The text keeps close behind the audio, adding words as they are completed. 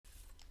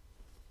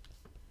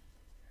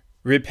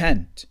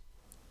Repent,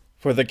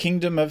 for the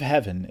kingdom of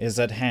heaven is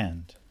at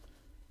hand.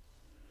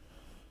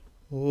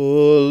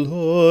 O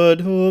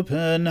Lord,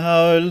 open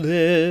our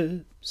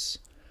lips,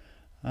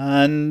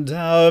 and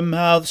our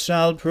mouth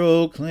shall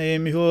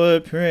proclaim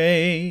your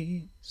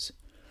praise.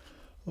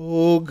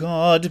 O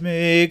God,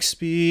 make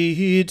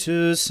speed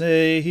to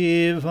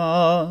save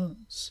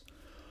us.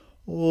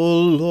 O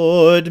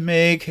Lord,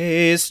 make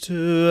haste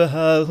to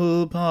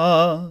help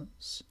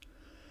us.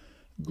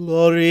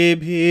 Glory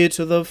be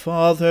to the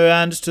Father,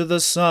 and to the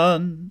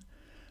Son,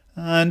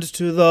 and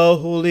to the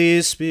Holy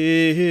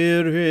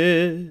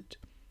Spirit,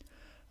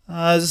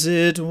 as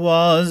it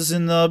was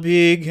in the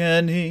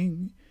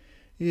beginning,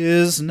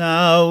 is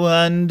now,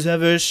 and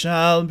ever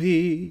shall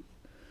be,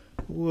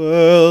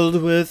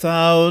 world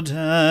without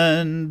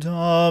end.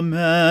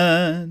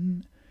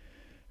 Amen.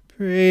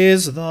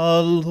 Praise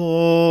the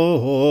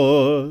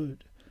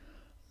Lord.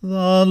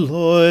 The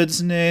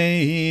Lord's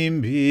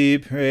name be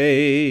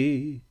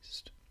praised.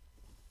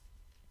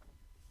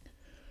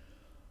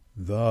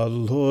 The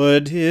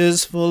Lord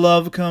is full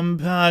of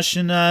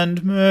compassion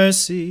and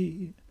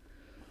mercy.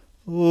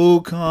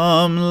 O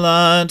come,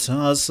 let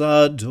us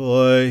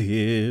adore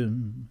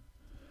him.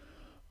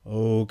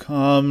 O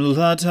come,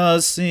 let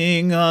us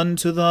sing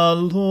unto the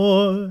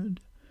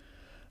Lord.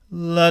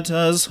 Let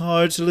us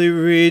heartily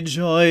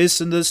rejoice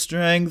in the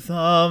strength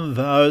of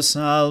our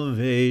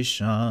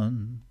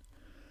salvation.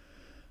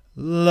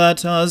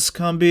 Let us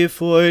come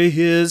before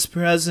his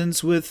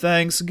presence with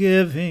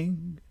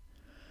thanksgiving,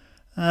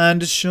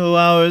 and show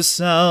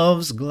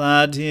ourselves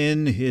glad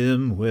in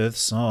him with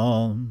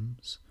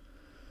psalms.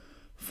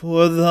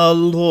 For the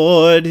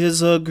Lord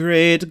is a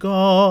great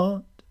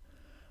God,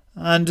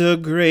 and a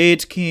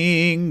great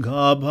King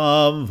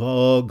above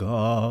all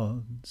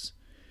gods.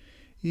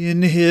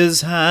 In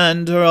his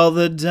hand are all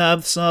the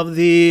depths of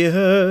the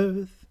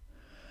earth,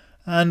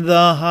 and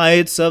the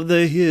heights of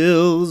the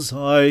hills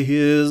are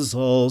his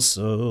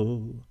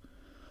also.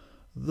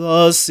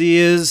 The sea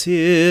is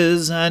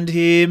his, and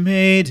he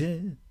made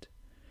it,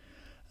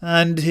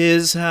 and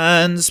his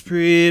hands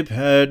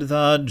prepared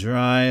the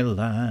dry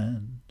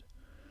land.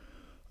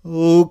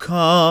 O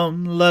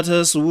come, let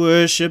us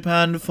worship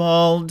and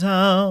fall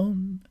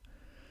down,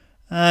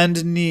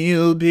 and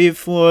kneel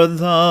before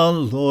the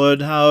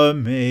Lord our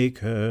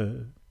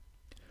Maker.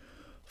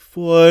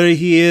 For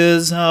he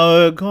is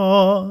our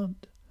God,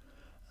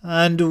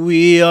 and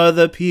we are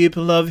the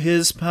people of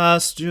his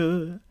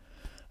pasture,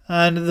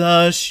 and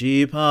the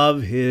sheep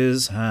of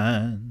his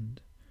hand.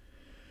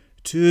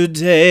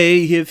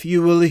 Today, if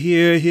you will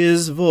hear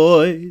his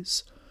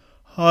voice,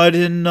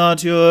 harden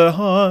not your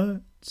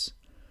hearts,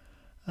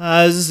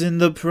 as in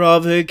the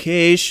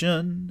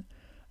provocation,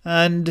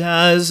 and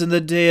as in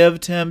the day of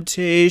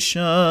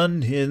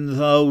temptation in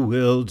the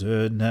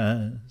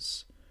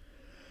wilderness,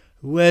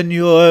 when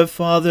your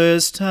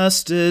fathers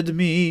tested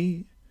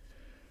me,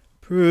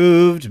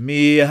 proved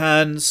me,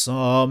 and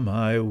saw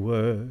my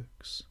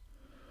works.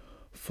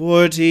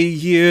 40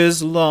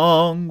 years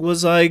long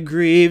was I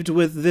grieved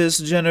with this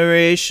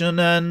generation,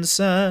 and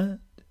said,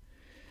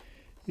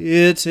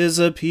 It is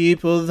a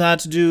people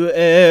that do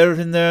err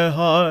in their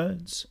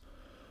hearts,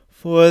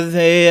 for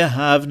they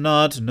have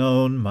not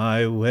known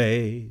my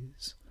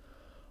ways,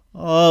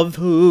 of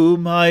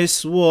whom I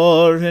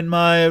swore in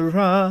my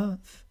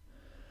wrath,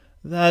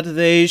 that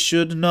they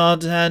should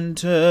not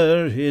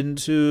enter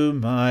into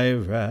my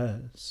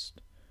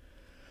rest.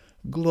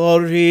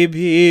 Glory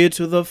be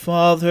to the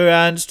Father,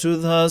 and to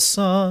the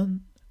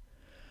Son,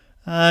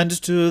 and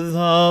to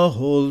the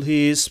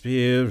Holy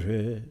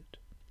Spirit,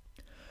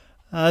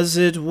 as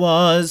it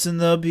was in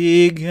the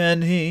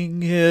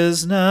beginning,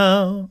 is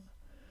now,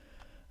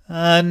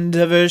 and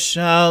ever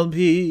shall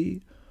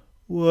be,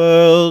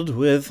 world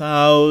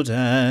without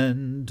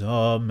end.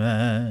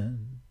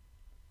 Amen.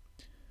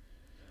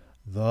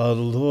 The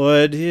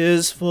Lord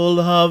is full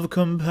of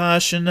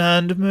compassion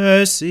and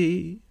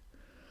mercy.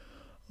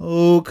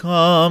 O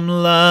come,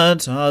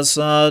 let us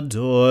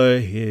adore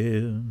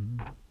him.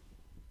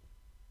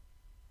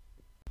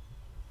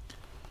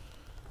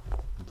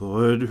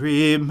 Lord,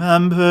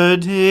 remember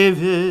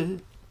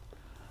David,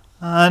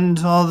 and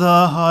all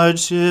the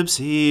hardships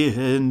he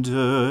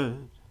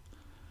endured,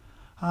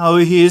 how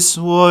he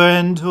swore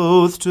an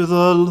oath to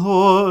the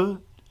Lord,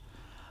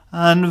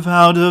 and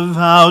vowed a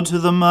vow to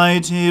the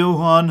Mighty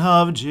One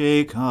of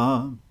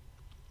Jacob.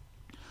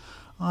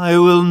 I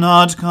will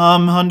not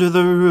come under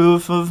the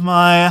roof of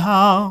my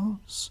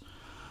house,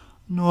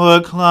 nor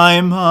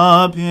climb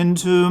up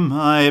into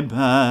my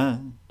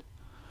bed.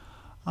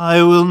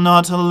 I will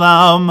not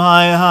allow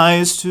my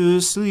eyes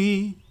to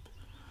sleep,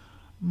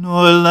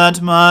 nor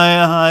let my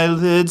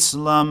eyelids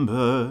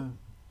slumber,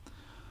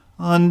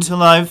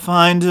 until I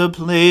find a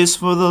place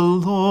for the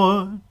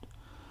Lord,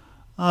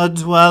 a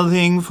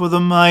dwelling for the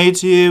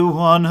Mighty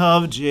One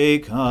of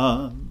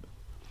Jacob.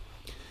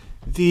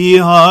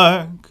 The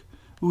ark,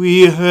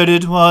 we heard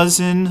it was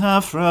in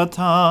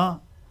Ephratah.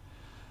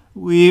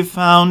 We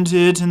found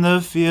it in the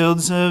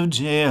fields of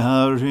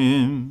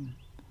Jearim.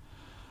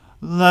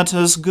 Let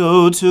us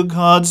go to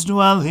God's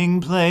dwelling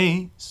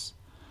place.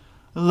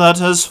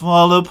 Let us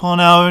fall upon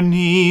our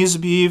knees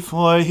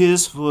before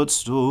his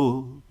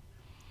footstool.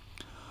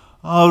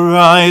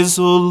 Arise,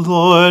 O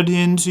Lord,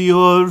 into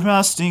your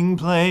resting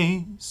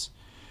place,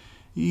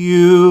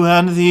 you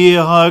and the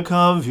ark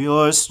of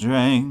your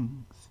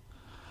strength.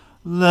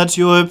 Let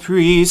your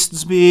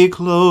priests be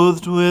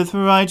clothed with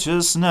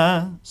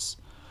righteousness.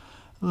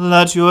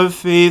 Let your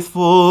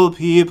faithful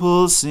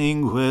people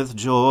sing with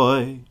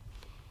joy.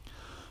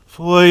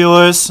 For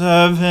your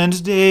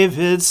servant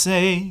David's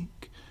sake,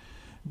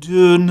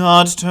 do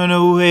not turn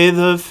away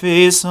the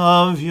face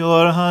of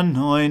your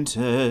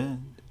anointed.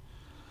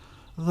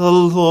 The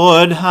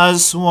Lord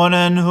has sworn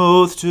an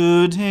oath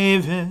to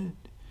David.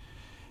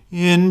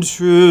 In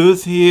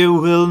truth he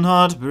will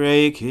not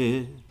break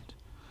it.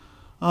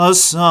 A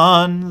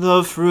son,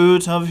 the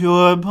fruit of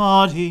your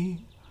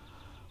body,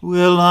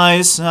 will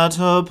I set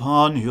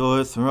upon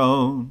your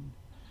throne.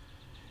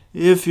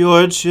 If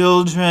your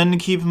children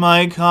keep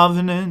my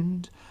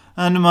covenant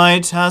and my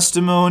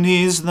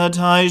testimonies that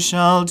I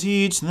shall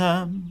teach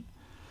them,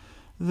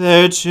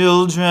 their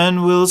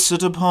children will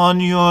sit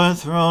upon your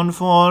throne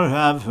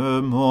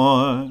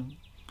forevermore.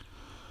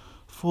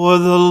 For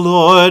the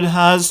Lord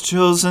has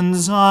chosen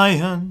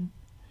Zion.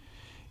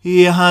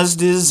 He has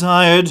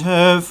desired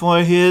her for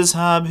his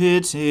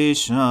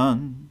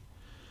habitation.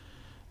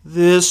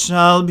 This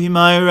shall be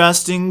my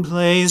resting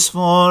place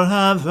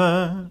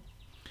forever.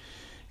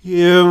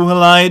 Here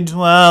will I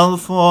dwell,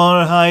 for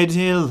I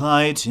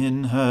delight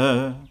in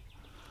her.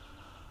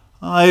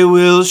 I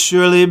will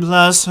surely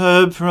bless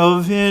her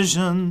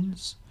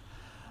provisions,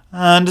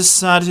 and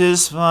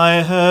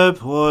satisfy her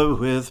poor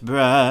with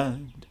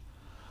bread.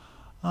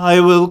 I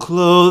will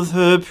clothe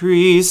her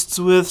priests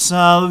with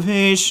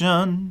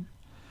salvation,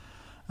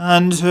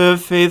 and her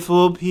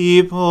faithful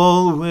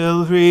people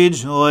will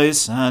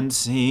rejoice and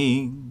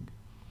sing.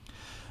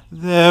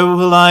 There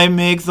will I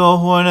make the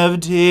horn of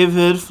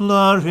David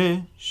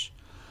flourish.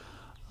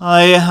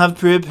 I have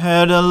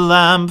prepared a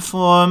lamp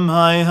for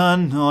my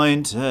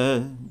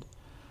anointed.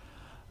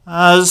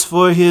 As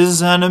for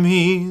his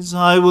enemies,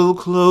 I will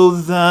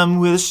clothe them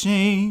with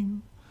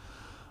shame,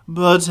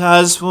 but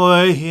as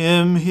for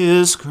him,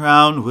 his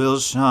crown will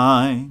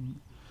shine.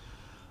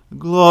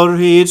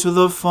 Glory to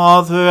the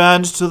Father,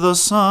 and to the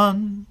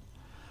Son,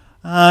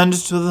 and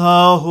to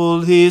the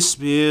Holy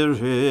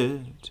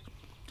Spirit,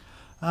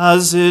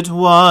 as it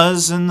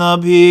was in the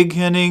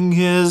beginning,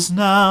 is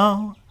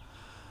now,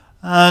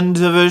 and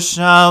ever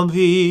shall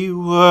be,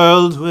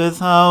 world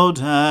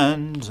without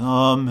end.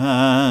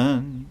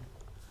 Amen.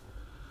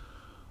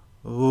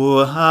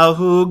 Oh,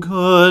 how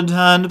good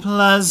and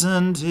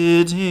pleasant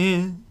it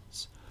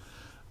is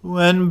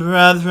when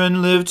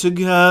brethren live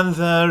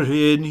together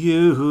in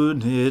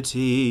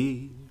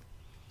unity.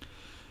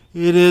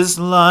 It is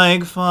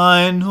like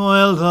fine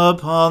oil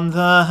upon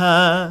the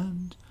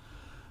head,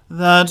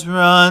 that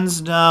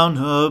runs down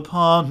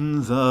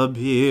upon the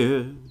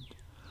beard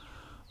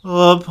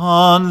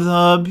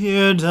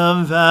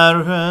of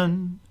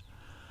Aaron,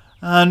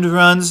 and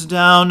runs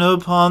down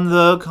upon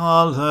the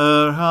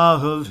collar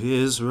of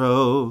his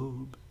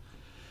robe.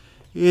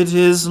 It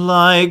is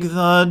like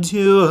the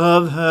dew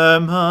of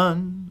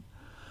Hermon,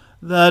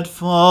 that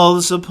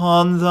falls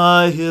upon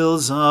the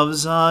hills of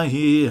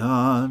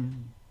Zion.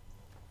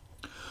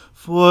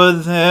 For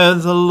there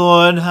the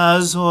Lord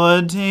has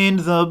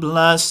ordained the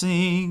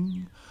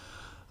blessing,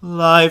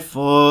 life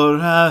forevermore.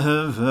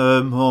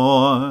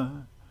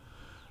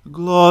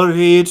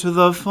 Glory to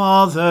the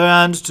Father,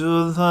 and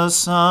to the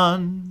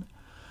Son,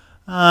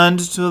 and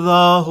to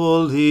the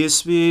Holy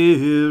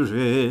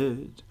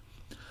Spirit,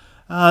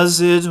 as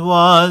it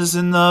was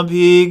in the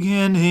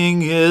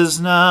beginning,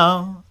 is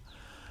now,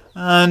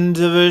 and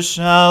ever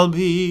shall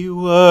be,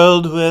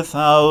 world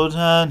without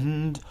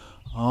end.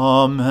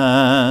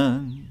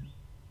 Amen.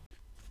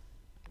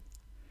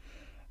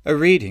 A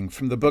reading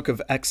from the book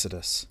of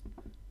Exodus.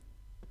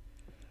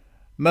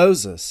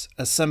 Moses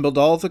assembled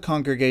all the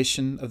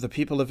congregation of the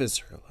people of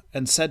Israel,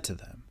 and said to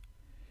them,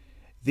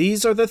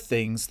 These are the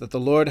things that the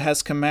Lord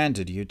has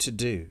commanded you to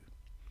do.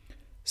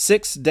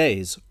 6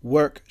 days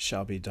work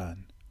shall be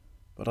done,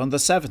 but on the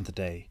 7th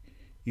day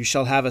you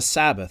shall have a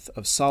Sabbath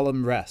of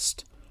solemn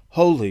rest,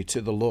 holy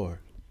to the Lord.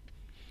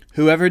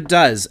 Whoever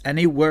does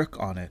any work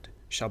on it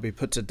shall be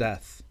put to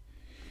death.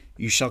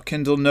 You shall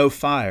kindle no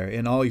fire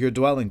in all your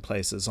dwelling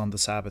places on the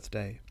Sabbath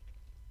day.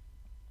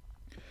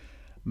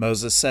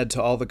 Moses said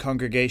to all the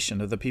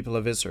congregation of the people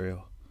of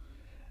Israel,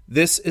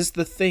 This is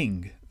the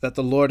thing that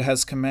the Lord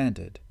has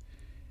commanded.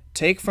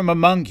 Take from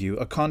among you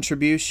a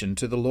contribution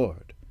to the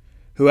Lord.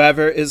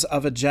 Whoever is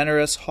of a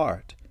generous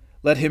heart,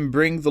 let him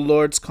bring the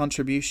Lord's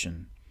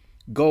contribution,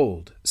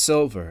 gold,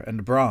 silver,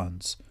 and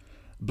bronze,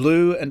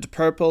 blue and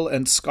purple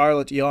and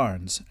scarlet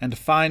yarns, and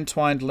fine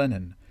twined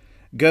linen,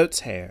 goat's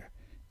hair,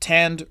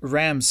 tanned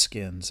ram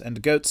skins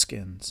and goat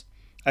skins,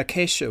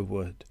 acacia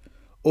wood,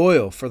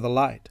 oil for the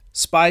light,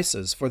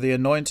 spices for the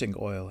anointing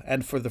oil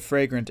and for the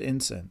fragrant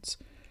incense,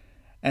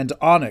 and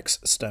onyx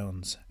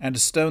stones, and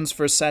stones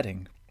for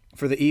setting,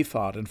 for the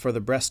ephod and for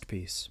the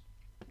breastpiece.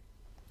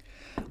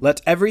 Let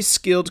every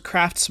skilled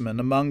craftsman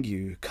among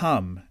you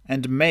come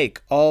and make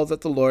all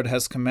that the Lord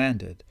has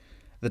commanded,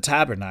 the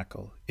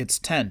tabernacle, its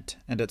tent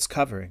and its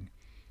covering,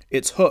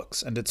 its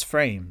hooks and its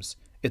frames,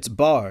 its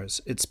bars,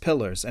 its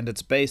pillars and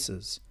its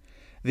bases,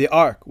 the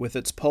ark with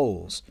its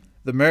poles,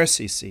 the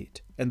mercy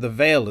seat, and the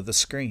veil of the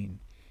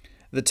screen,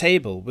 the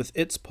table with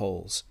its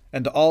poles,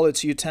 and all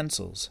its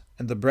utensils,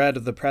 and the bread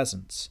of the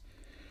presence,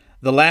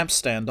 the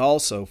lampstand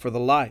also for the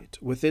light,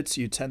 with its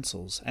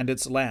utensils, and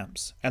its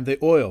lamps, and the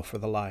oil for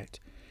the light,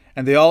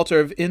 and the altar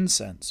of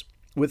incense,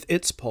 with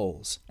its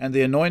poles, and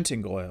the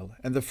anointing oil,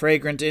 and the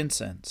fragrant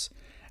incense,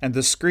 and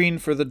the screen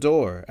for the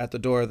door at the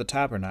door of the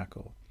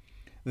tabernacle,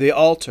 the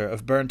altar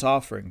of burnt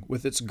offering,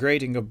 with its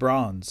grating of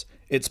bronze,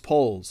 its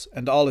poles,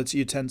 and all its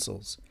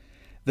utensils,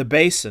 the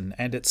basin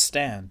and its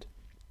stand,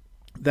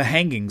 the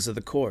hangings of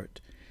the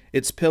court,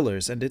 its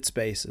pillars and its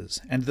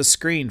bases, and the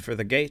screen for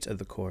the gate of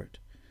the court,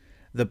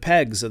 the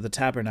pegs of the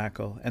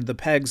tabernacle, and the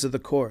pegs of the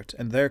court,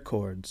 and their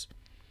cords,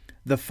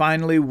 the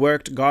finely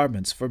worked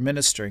garments for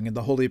ministering in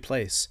the holy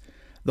place,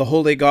 the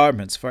holy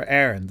garments for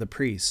Aaron the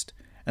priest,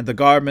 and the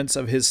garments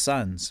of his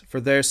sons for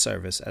their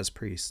service as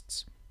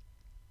priests.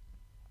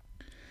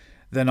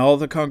 Then all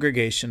the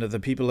congregation of the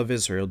people of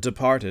Israel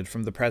departed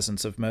from the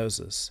presence of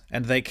Moses,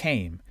 and they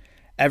came,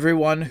 every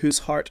one whose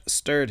heart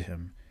stirred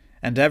him,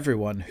 and every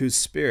one whose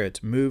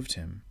spirit moved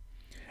him,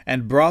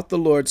 and brought the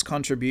Lord's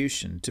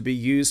contribution to be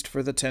used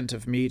for the tent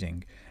of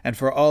meeting, and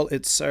for all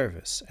its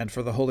service, and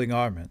for the holy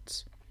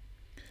garments.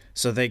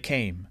 So they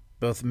came,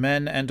 both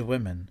men and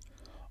women.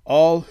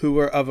 All who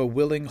were of a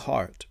willing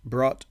heart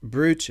brought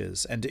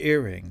brooches and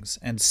earrings,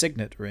 and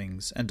signet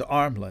rings, and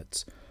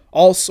armlets,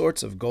 all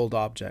sorts of gold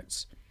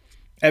objects,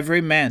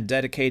 every man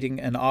dedicating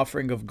an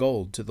offering of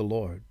gold to the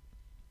Lord.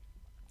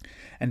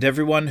 And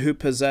everyone who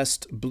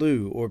possessed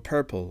blue or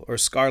purple or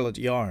scarlet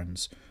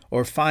yarns,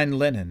 or fine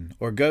linen,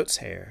 or goat's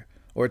hair,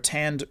 or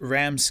tanned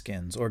ram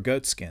skins or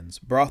goat skins,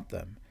 brought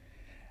them.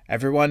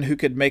 Everyone who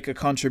could make a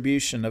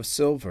contribution of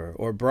silver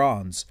or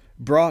bronze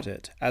brought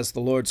it as the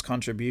Lord's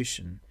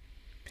contribution.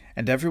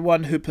 And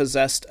everyone who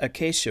possessed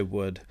acacia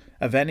wood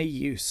of any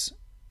use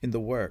in the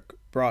work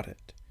brought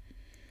it.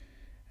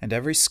 And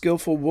every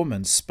skillful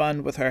woman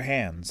spun with her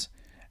hands,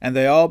 and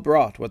they all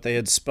brought what they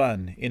had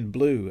spun in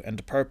blue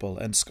and purple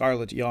and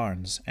scarlet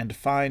yarns, and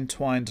fine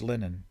twined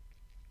linen.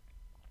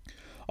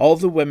 All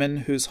the women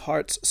whose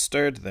hearts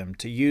stirred them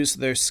to use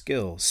their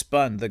skill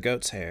spun the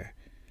goat's hair.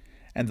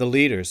 And the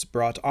leaders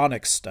brought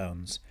onyx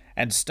stones,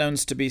 and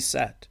stones to be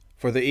set,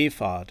 for the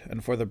ephod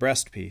and for the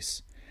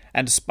breastpiece,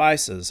 and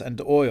spices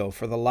and oil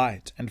for the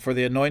light, and for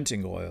the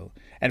anointing oil,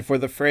 and for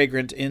the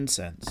fragrant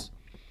incense.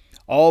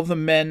 All the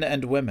men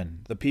and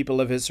women, the people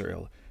of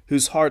Israel,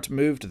 whose heart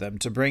moved them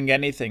to bring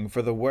anything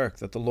for the work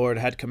that the Lord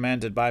had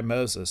commanded by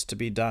Moses to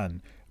be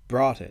done,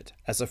 brought it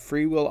as a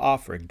freewill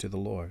offering to the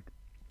Lord.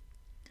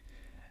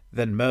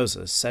 Then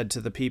Moses said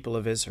to the people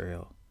of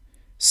Israel,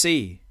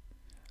 See,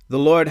 the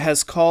Lord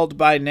has called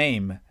by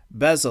name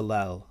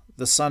Bezalel,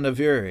 the son of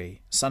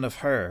Uri, son of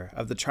Hur,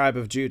 of the tribe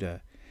of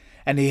Judah,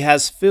 and he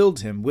has filled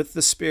him with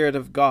the Spirit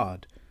of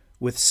God,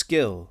 with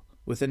skill,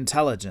 with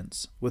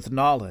intelligence, with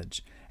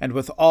knowledge, and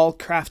with all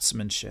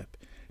craftsmanship,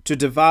 to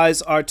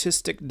devise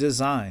artistic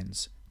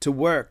designs, to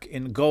work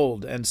in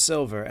gold and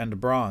silver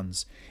and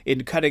bronze,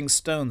 in cutting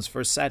stones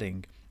for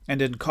setting,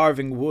 and in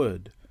carving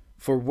wood,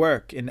 for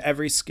work in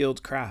every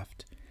skilled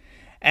craft.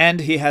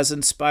 And he has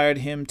inspired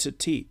him to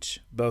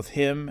teach, both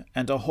him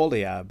and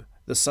Aholiab,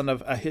 the son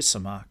of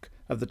Ahisamach,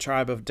 of the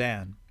tribe of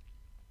Dan.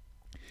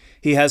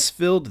 He has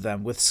filled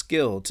them with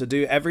skill to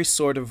do every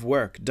sort of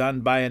work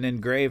done by an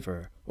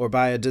engraver, or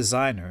by a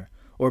designer,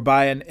 or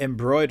by an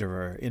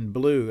embroiderer in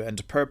blue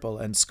and purple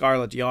and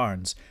scarlet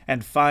yarns,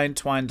 and fine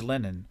twined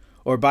linen,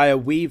 or by a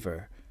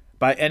weaver,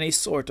 by any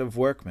sort of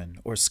workman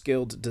or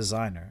skilled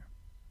designer.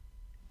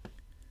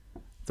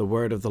 The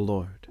word of the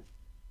Lord.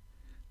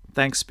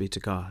 Thanks be to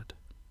God.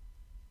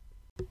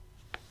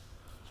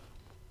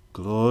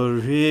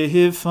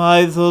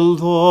 Glorify the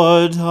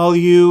Lord, all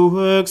you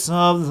works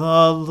of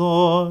the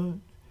Lord.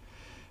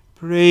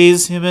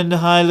 Praise him and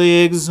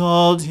highly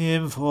exalt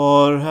him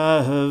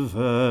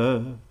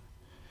forever.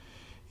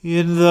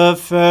 In the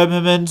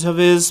firmament of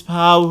his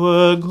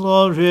power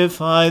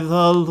glorify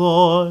the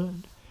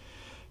Lord.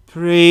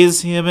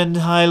 Praise him and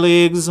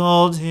highly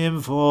exalt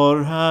him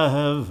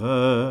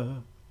forever.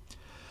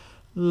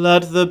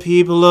 Let the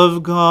people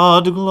of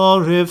God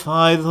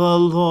glorify the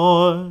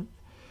Lord.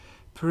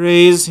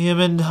 Praise him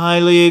and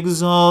highly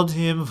exalt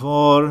him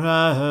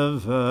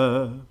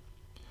forever.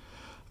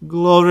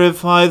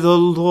 Glorify the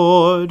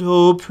Lord,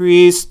 O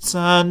priests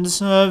and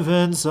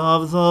servants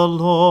of the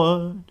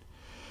Lord.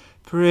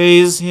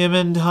 Praise him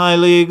and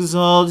highly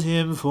exalt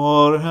him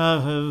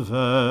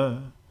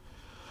forever.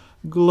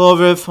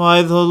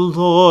 Glorify the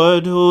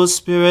Lord, O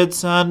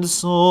spirits and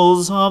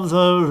souls of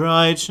the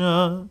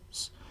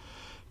righteous.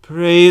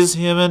 Praise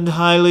him and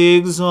highly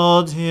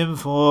exalt him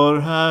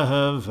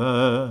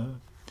forever.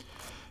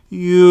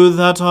 You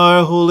that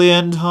are holy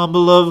and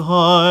humble of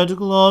heart,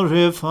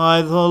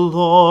 glorify the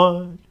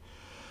Lord.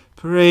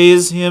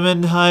 Praise him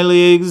and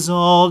highly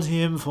exalt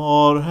him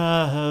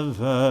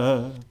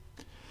forever.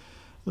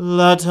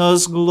 Let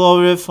us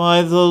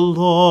glorify the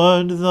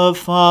Lord, the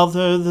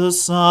Father, the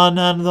Son,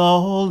 and the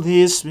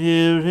Holy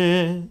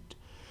Spirit.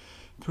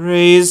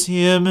 Praise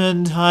him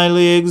and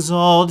highly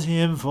exalt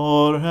him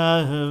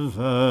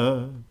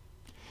forever.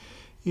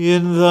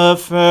 In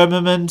the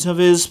firmament of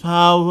his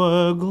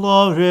power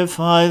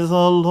glorify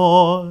the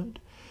Lord.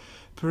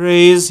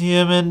 Praise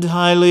him and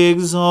highly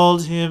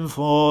exalt him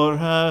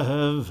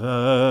forever.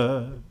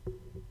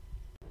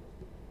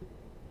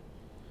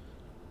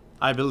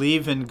 I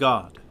believe in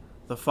God,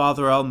 the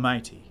Father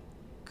Almighty,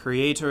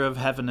 creator of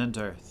heaven and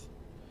earth.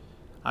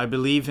 I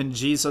believe in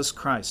Jesus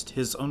Christ,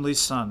 his only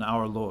Son,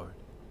 our Lord.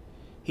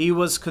 He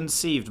was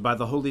conceived by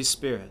the Holy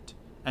Spirit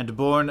and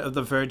born of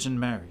the Virgin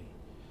Mary.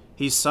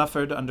 He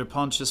suffered under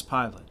Pontius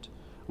Pilate,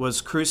 was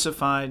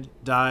crucified,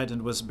 died,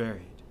 and was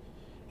buried.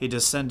 He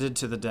descended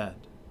to the dead.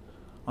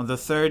 On the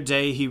third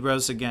day he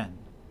rose again.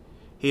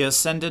 He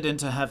ascended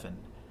into heaven,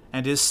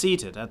 and is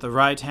seated at the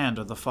right hand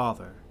of the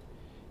Father.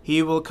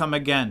 He will come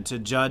again to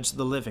judge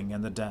the living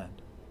and the dead.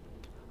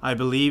 I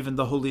believe in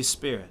the Holy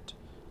Spirit,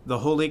 the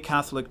Holy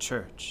Catholic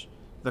Church,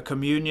 the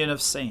communion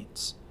of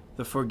saints,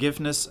 the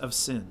forgiveness of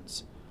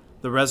sins,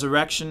 the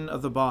resurrection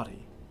of the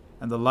body,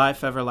 and the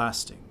life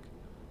everlasting.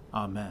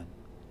 Amen.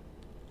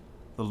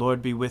 The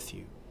Lord be with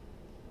you.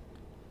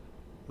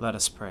 Let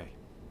us pray.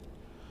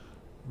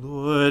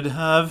 Lord,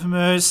 have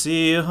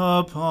mercy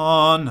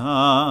upon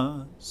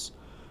us.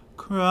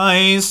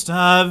 Christ,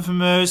 have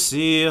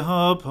mercy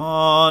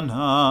upon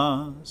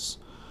us.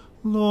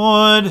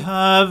 Lord,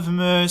 have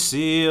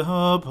mercy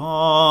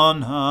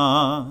upon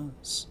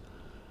us.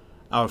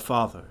 Our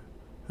Father,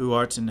 who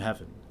art in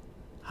heaven,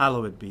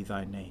 hallowed be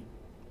thy name.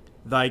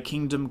 Thy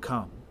kingdom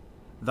come,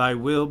 thy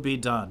will be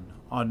done,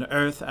 on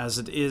earth as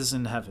it is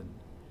in heaven.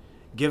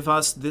 Give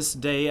us this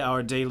day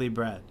our daily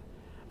bread,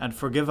 and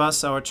forgive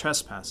us our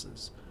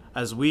trespasses,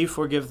 as we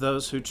forgive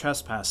those who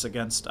trespass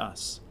against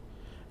us.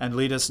 And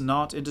lead us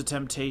not into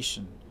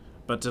temptation,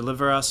 but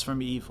deliver us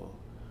from evil.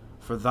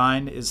 For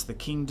thine is the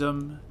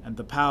kingdom, and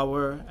the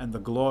power, and the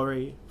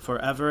glory,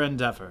 forever and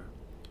ever.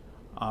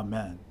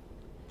 Amen.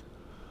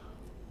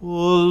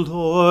 O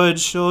Lord,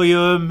 show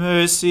your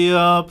mercy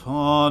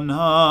upon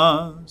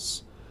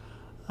us,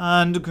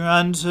 and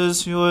grant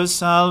us your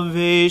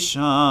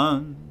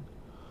salvation.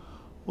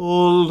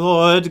 O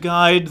Lord,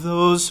 guide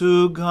those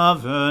who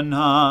govern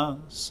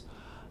us,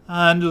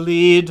 and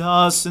lead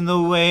us in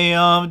the way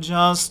of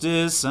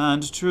justice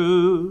and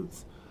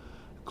truth.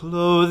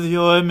 Clothe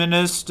your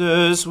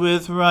ministers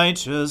with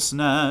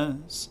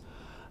righteousness,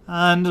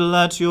 and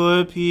let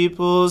your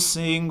people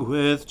sing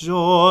with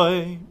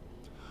joy.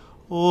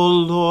 O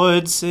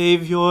Lord,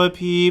 save your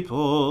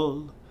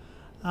people,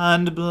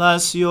 and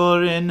bless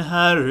your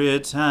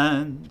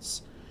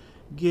inheritance.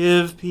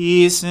 Give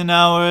peace in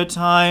our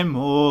time,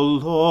 O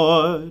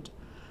Lord,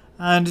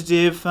 and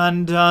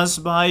defend us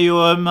by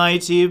your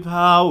mighty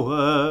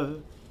power.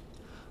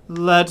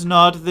 Let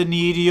not the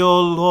needy, O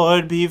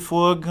Lord, be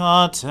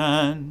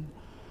forgotten,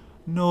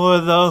 nor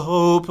the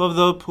hope of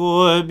the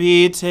poor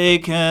be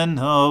taken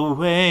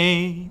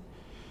away.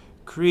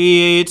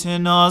 Create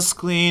in us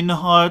clean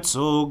hearts,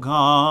 O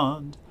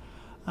God,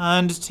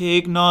 and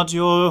take not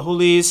your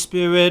Holy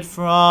Spirit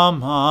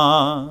from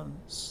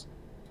us.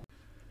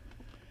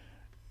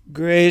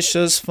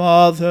 Gracious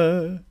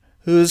Father,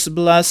 whose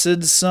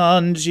blessed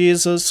Son,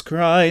 Jesus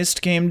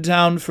Christ, came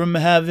down from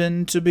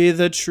heaven to be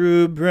the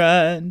true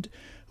bread,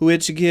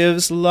 which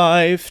gives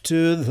life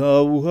to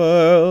the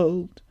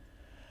world,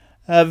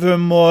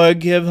 evermore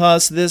give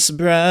us this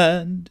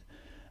bread,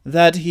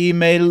 that he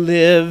may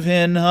live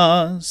in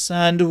us,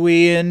 and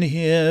we in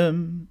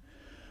him,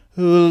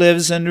 who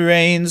lives and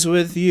reigns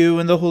with you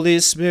in the Holy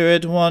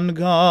Spirit, one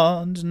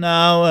God,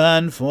 now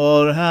and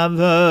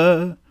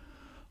forever.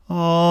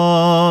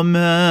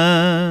 Amen.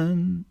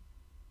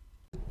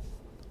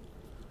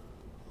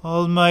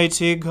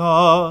 Almighty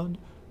God,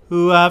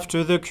 who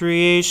after the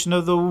creation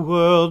of the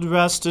world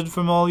rested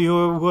from all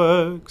your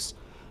works,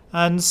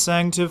 and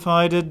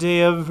sanctified a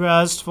day of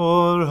rest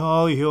for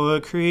all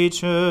your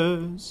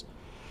creatures,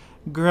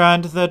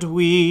 grant that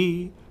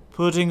we,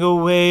 putting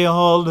away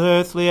all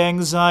earthly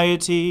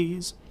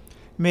anxieties,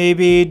 may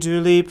be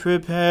duly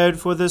prepared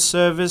for the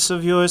service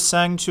of your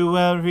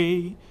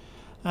sanctuary,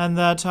 and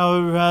that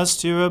our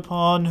rest here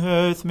upon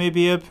earth may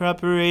be a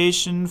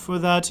preparation for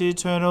that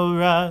eternal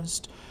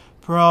rest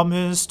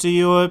promised to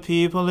your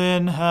people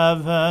in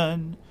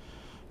heaven.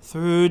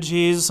 Through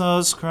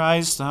Jesus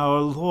Christ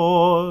our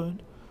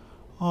Lord.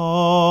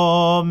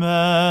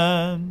 Amen.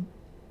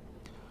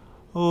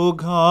 O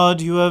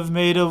God, you have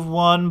made of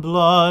one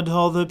blood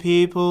all the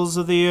peoples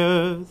of the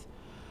earth,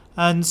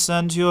 and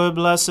sent your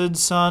blessed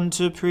Son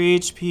to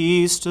preach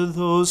peace to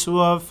those who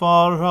are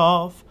far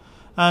off,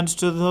 and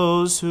to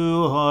those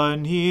who are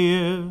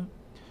near.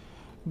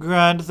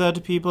 Grant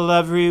that people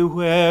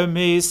everywhere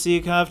may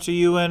seek after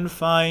you and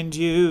find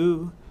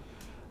you.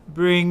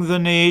 Bring the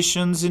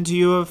nations into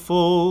your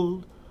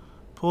fold.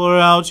 Pour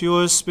out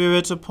your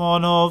Spirit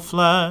upon all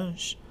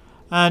flesh,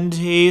 and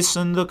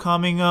hasten the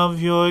coming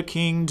of your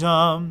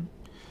kingdom.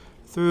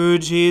 Through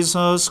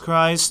Jesus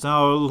Christ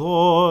our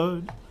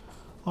Lord.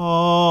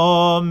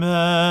 Amen.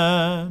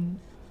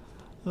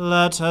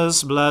 Let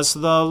us bless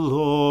the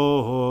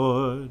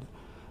Lord.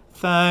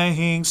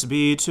 Thanks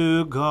be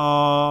to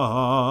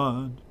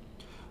God.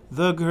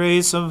 The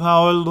grace of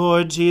our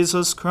Lord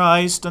Jesus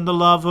Christ, and the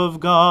love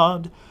of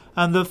God,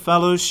 and the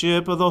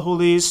fellowship of the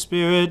Holy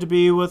Spirit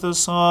be with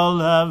us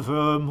all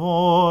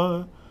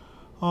evermore.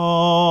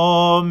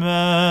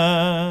 Amen.